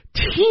cares?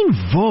 Teen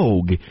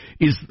Vogue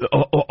is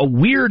a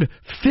weird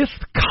fifth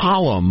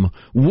column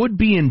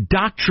would-be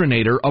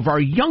indoctrinator of our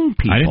young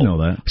people. I didn't know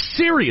that.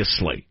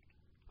 Seriously.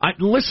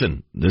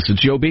 Listen, this is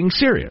Joe being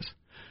serious.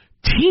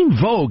 Teen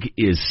Vogue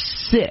is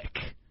sick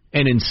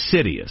and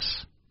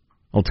insidious.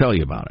 I'll tell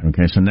you about it.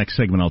 Okay, so next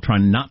segment I'll try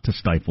not to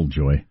stifle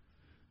joy.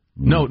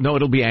 No,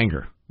 it'll be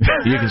anger.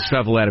 You can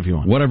stifle that if you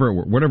want. Whatever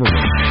works. Armstrong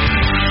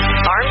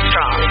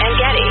and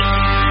Getty.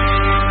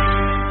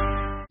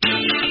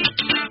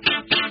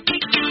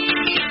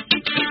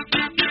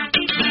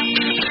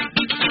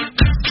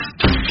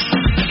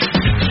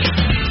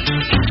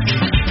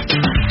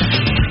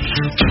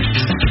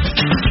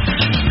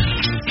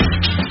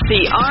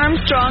 The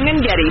Armstrong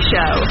and Getty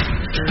Show.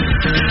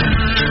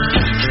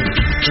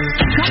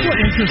 A couple of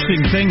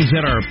interesting things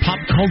that are pop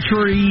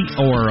culture-y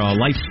or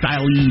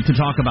lifestyle-y to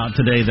talk about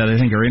today that I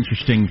think are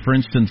interesting. For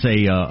instance,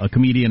 a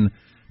comedian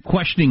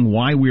questioning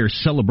why we are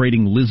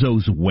celebrating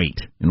Lizzo's weight.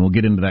 And we'll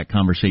get into that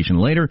conversation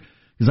later,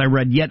 because I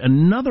read yet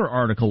another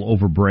article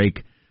over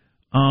break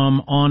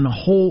on the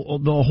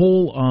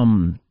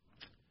whole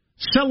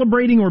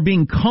celebrating or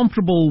being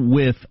comfortable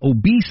with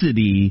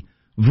obesity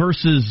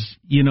versus,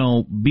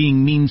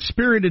 being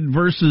mean-spirited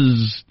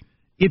versus...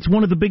 It's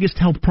one of the biggest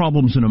health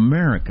problems in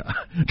America,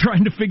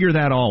 trying to figure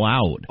that all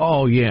out.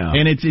 Oh, yeah.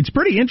 And it's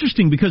pretty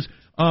interesting because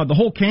the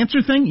whole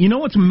cancer thing,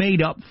 what's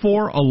made up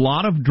for a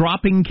lot of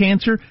dropping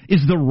cancer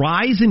is the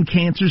rise in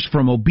cancers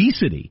from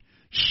obesity.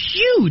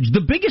 Huge.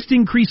 The biggest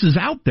increases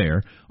out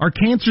there are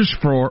cancers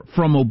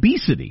from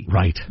obesity.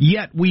 Right.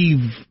 Yet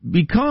we've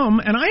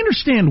become, and I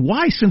understand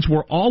why since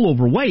we're all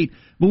overweight,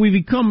 but we've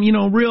become,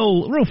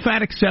 real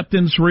fat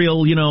acceptance,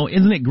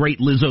 isn't it great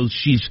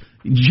she's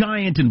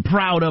giant and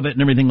proud of it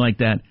and everything like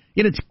that.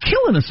 Yet it's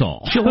killing us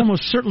all. She'll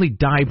almost certainly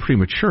die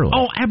prematurely.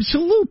 Oh,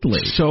 absolutely.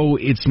 So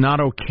it's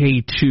not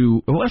okay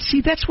to... Well,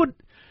 see, that's what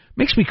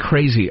makes me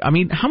crazy. I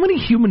mean, how many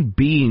human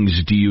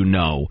beings do you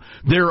know?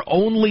 Their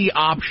only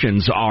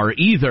options are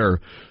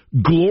either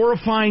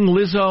glorifying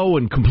Lizzo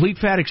and complete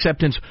fat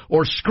acceptance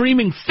or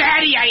screaming,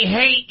 "Fatty, I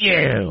hate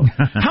you."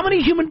 How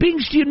many human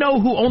beings do you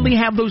know who only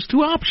have those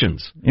two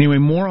options? Anyway,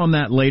 more on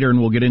that later, and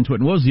we'll get into it.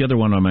 And what was the other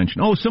one I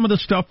mentioned? Oh, some of the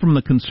stuff from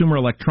the Consumer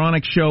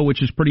Electronics Show,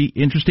 which is pretty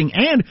interesting.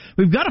 And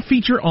we've got a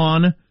feature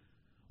on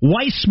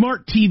why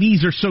smart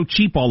TVs are so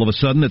cheap all of a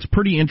sudden. That's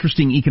pretty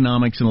interesting,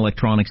 economics and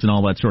electronics and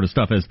all that sort of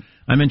stuff. As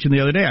I mentioned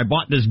the other day, I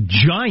bought this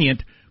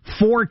giant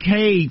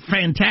 4K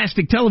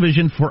fantastic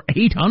television for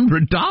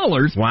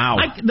 $800. Wow!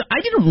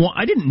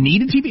 I didn't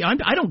need a TV.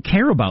 I don't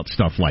care about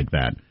stuff like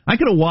that. I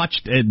could have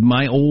watched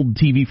my old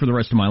TV for the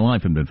rest of my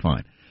life and been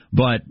fine,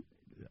 but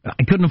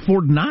I couldn't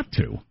afford not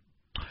to.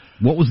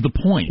 What was the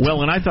point?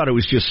 Well, and I thought it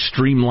was just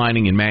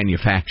streamlining in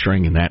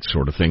manufacturing and that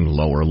sort of thing,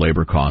 lower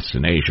labor costs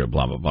in Asia,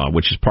 blah, blah, blah,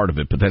 which is part of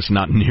it, but that's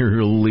not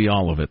nearly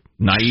all of it.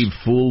 Naive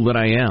fool that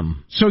I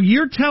am. So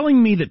you're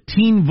telling me that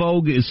Teen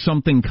Vogue is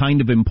something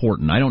kind of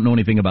important. I don't know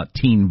anything about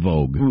Teen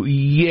Vogue.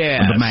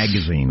 Yes. The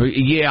magazine.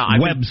 Yeah.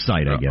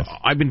 Website, I guess.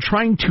 I've been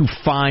trying to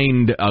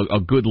find a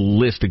good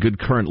list, a good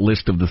current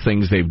list of the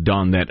things they've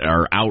done that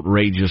are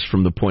outrageous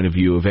from the point of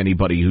view of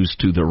anybody who's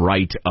to the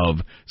right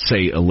of,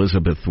 say,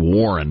 Elizabeth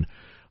Warren.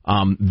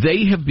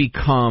 They have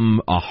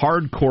become a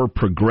hardcore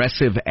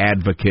progressive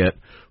advocate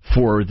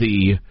for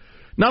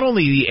not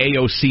only the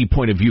AOC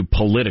point of view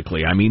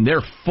politically. I mean,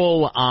 they're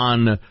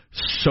full-on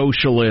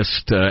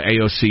socialist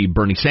AOC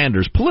Bernie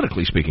Sanders,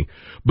 politically speaking.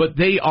 But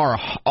they are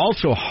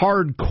also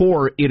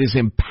hardcore. It is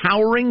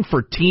empowering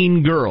for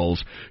teen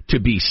girls to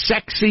be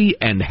sexy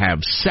and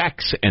have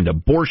sex and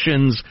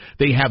abortions.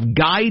 They have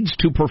guides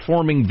to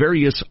performing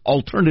various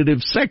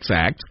alternative sex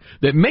acts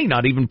that may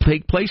not even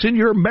take place in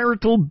your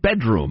marital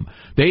bedroom.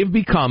 They have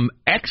become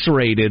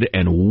X-rated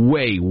and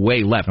way,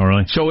 way left. Oh,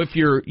 really? So if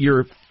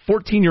your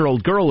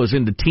 14-year-old girl is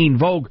into Teen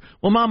Vogue,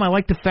 well, Mom, I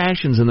like the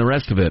fashions and the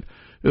rest of it.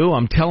 Ooh,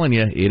 I'm telling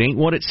you, it ain't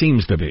what it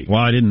seems to be.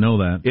 Well, I didn't know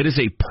that. It is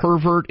a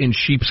pervert in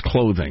sheep's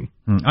clothing.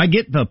 I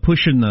get the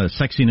pushing the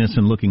sexiness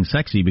and looking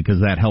sexy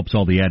because that helps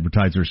all the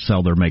advertisers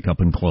sell their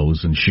makeup and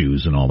clothes and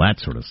shoes and all that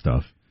sort of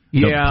stuff.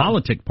 Yeah. The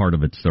politic part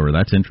of it, story,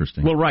 that's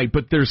interesting. Well, right,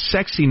 but there's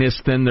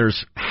sexiness, then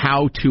there's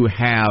how to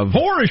have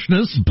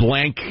whorishness,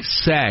 blank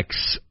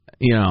sex,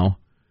 in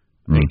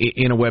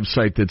a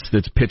website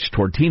that's pitched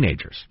toward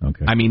teenagers.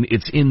 Okay. I mean,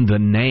 it's in the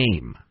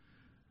name.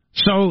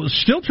 So,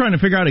 still trying to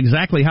figure out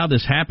exactly how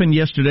this happened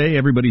yesterday.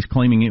 Everybody's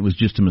claiming it was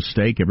just a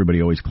mistake.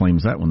 Everybody always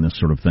claims that when this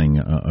sort of thing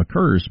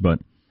occurs. But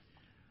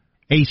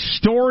a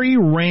story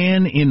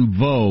ran in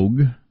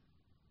Vogue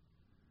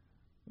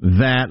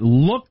that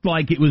looked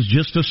like it was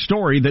just a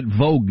story that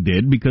Vogue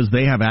did because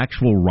they have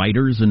actual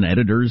writers and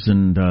editors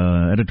and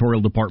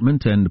editorial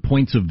department and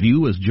points of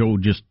view, as Joe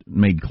just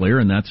made clear,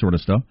 and that sort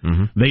of stuff.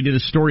 Mm-hmm. They did a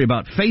story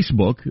about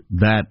Facebook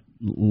that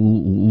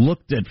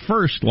looked at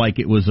first like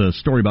it was a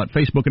story about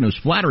Facebook, and it was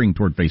flattering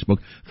toward Facebook.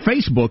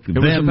 It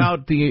was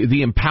about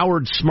the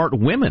empowered smart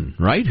women,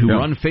 right, who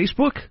run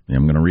Facebook? Yeah,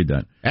 I'm going to read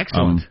that.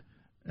 Excellent.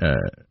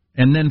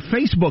 And then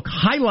Facebook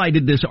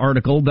highlighted this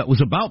article that was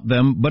about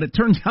them, but it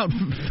turns out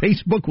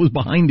Facebook was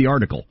behind the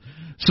article.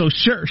 So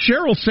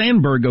Sheryl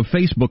Sandberg of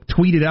Facebook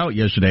tweeted out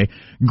yesterday,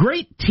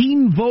 "Great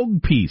Teen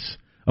Vogue piece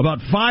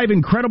about 5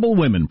 incredible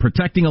women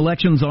protecting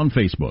elections on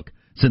Facebook.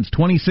 Since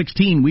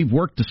 2016, we've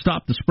worked to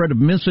stop the spread of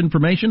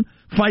misinformation,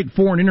 fight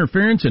foreign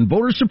interference and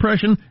voter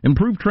suppression,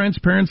 improve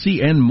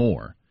transparency, and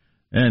more."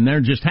 And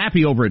they're just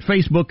happy over at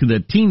Facebook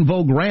that Teen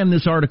Vogue ran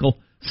this article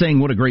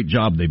saying what a great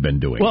job they've been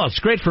doing. Well, it's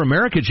great for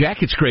America,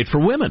 Jack. It's great for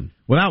women.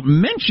 Without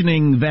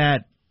mentioning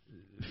that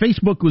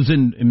Facebook was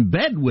in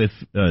bed with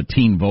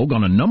Teen Vogue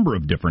on a number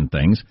of different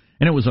things,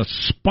 and it was a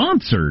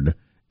sponsored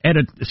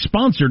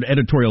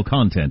editorial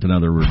content, in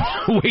other words.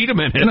 Wait a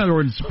minute. In other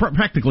words,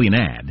 practically an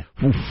ad.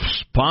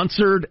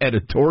 Sponsored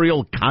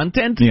editorial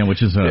content? Yeah,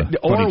 which is a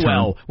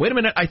Orwell. Wait a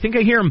minute. I think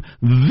I hear him.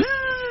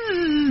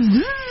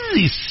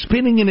 He's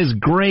spinning in his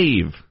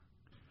grave.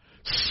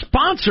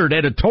 Sponsored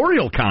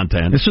editorial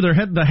content. So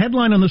the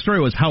headline on the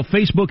story was how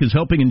Facebook is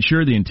helping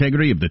ensure the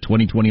integrity of the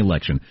 2020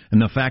 election. And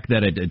the fact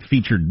that it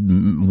featured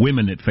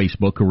women at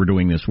Facebook who were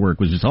doing this work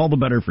was just all the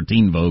better for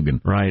Teen Vogue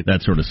and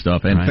that sort of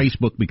stuff. And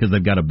Facebook, because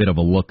they've got a bit of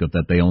a look of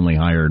that they only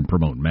hire and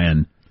promote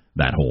men,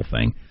 that whole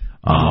thing.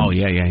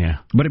 Yeah.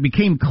 But it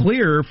became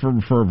clear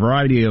for a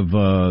variety of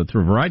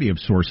through a variety of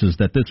sources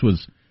that this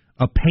was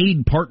a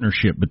paid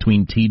partnership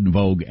between Teen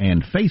Vogue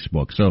and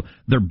Facebook. So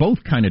they're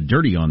both kind of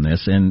dirty on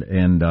this, and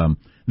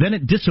then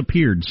it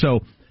disappeared.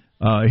 So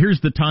here's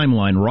the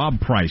timeline.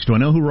 Rob Price. Do I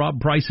know who Rob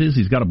Price is?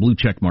 He's got a blue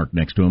check mark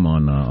next to him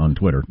on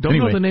Twitter. Don't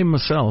know the name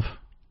myself.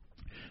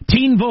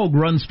 Teen Vogue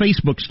runs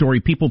Facebook story.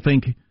 People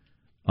think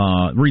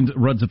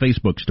runs a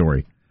Facebook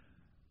story.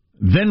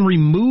 Then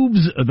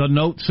removes the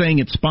note saying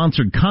it's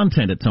sponsored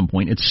content at some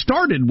point. It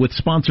started with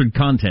sponsored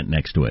content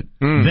next to it.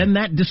 Then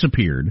that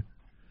disappeared.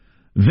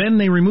 Then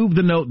they remove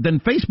the note. Then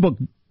Facebook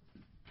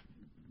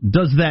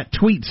does that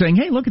tweet saying,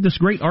 "Hey, look at this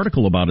great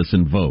article about us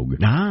in Vogue."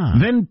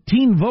 Then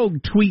Teen Vogue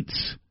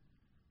tweets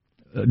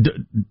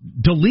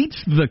deletes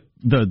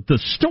the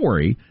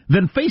story,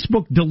 then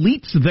Facebook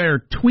deletes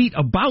their tweet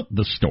about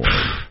the story.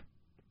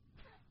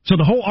 So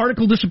the whole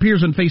article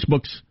disappears and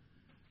Facebook's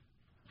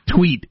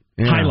tweet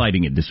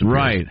highlighting it disappears.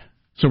 Right.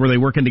 So were they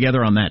working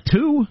together on that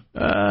too?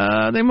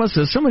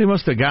 Somebody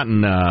must have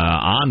gotten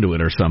onto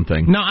it or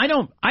something. No,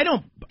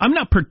 I'm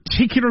not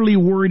particularly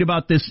worried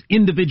about this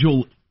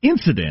individual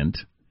incident,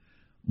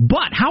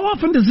 but how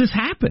often does this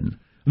happen?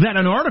 That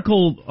an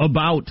article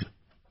about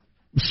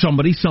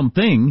somebody,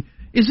 something,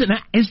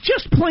 is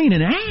just plain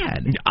an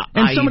ad.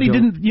 And somebody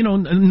didn't,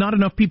 not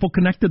enough people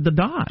connected the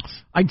dots.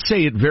 I'd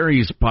say it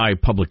varies by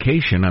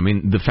publication. I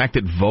mean, the fact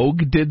that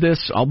Vogue did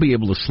this, I'll be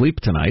able to sleep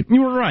tonight.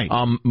 You were right.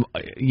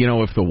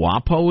 If the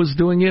WAPO was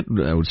doing it,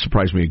 that would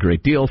surprise me a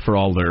great deal for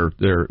all their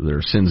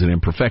sins and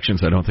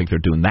imperfections. I don't think they're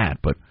doing that,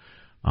 but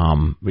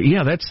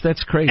yeah,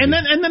 that's crazy. And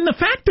then the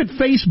fact that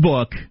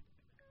Facebook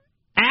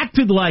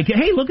acted like,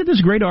 hey, look at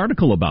this great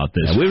article about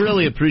this. Yeah, we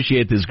really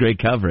appreciate this great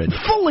coverage.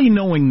 Fully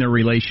knowing their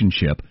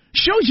relationship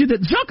shows you that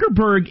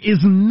Zuckerberg is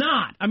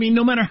not,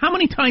 no matter how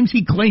many times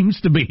he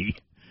claims to be,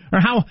 or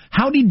how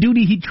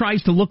howdy-doody he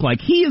tries to look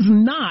like, he is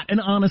not an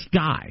honest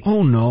guy.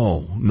 Oh,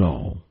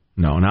 no,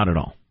 not at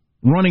all.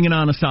 Running an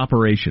honest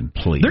operation.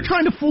 Please. They're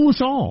trying to fool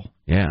us all.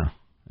 Yeah.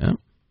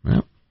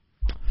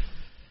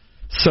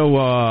 So,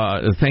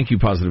 thank you,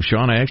 Positive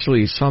Sean. I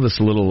actually saw this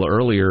a little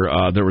earlier.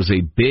 There was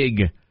a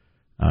big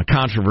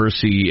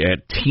controversy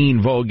at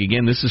Teen Vogue.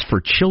 Again, this is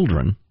for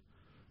children,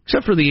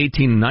 except for the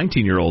 18 and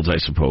 19-year-olds, I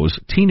suppose.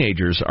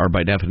 Teenagers are,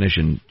 by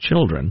definition,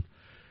 children.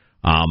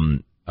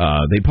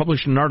 They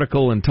published an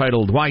article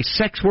entitled, Why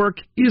Sex Work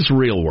is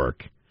Real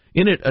Work.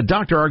 In it, a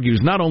doctor argues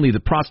not only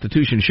that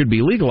prostitution should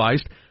be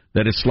legalized,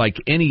 that it's like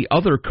any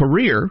other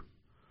career,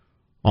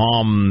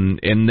 and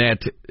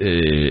it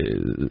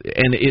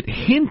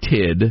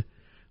hinted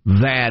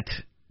that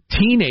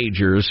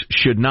teenagers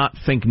should not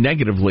think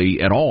negatively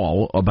at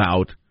all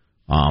about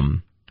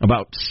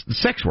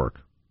sex work.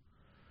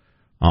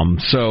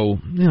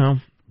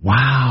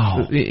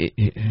 Wow.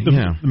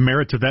 The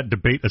merits of that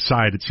debate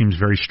aside, it seems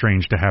very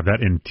strange to have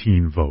that in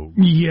Teen Vogue.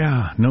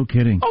 Yeah, no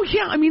kidding. Oh,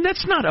 yeah,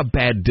 that's not a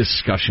bad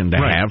discussion to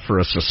have for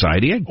a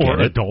society. I get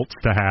or it. Adults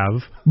to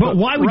have. But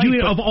why would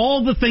you, of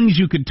all the things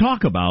you could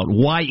talk about,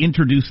 why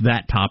introduce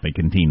that topic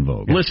in Teen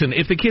Vogue? Listen,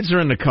 if the kids are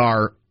in the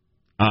car,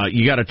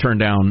 you got to turn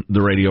down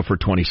the radio for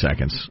 20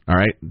 seconds, all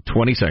right?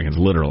 20 seconds,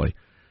 literally.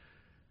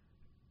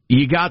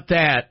 You got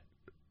that.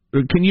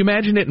 Can you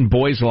imagine it in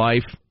Boy's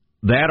Life?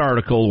 That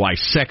article, Why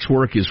Sex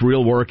Work is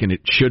Real Work and It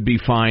Should Be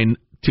Fine,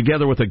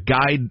 together with a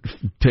guide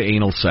to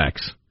anal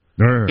sex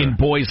in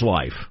Boy's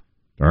Life.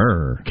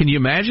 Can you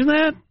imagine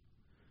that?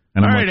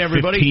 And all I'm right, like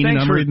everybody. 15 and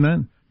I'm reading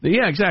that?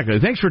 Yeah, exactly.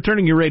 Thanks for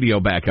turning your radio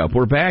back up.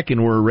 We're back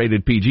and we're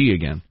rated PG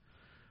again.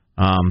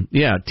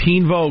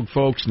 Teen Vogue,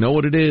 folks, know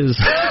what it is.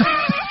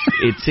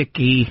 It's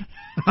icky.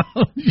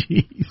 Oh,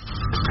 jeez.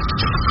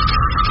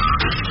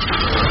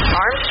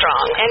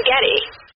 Armstrong and Getty.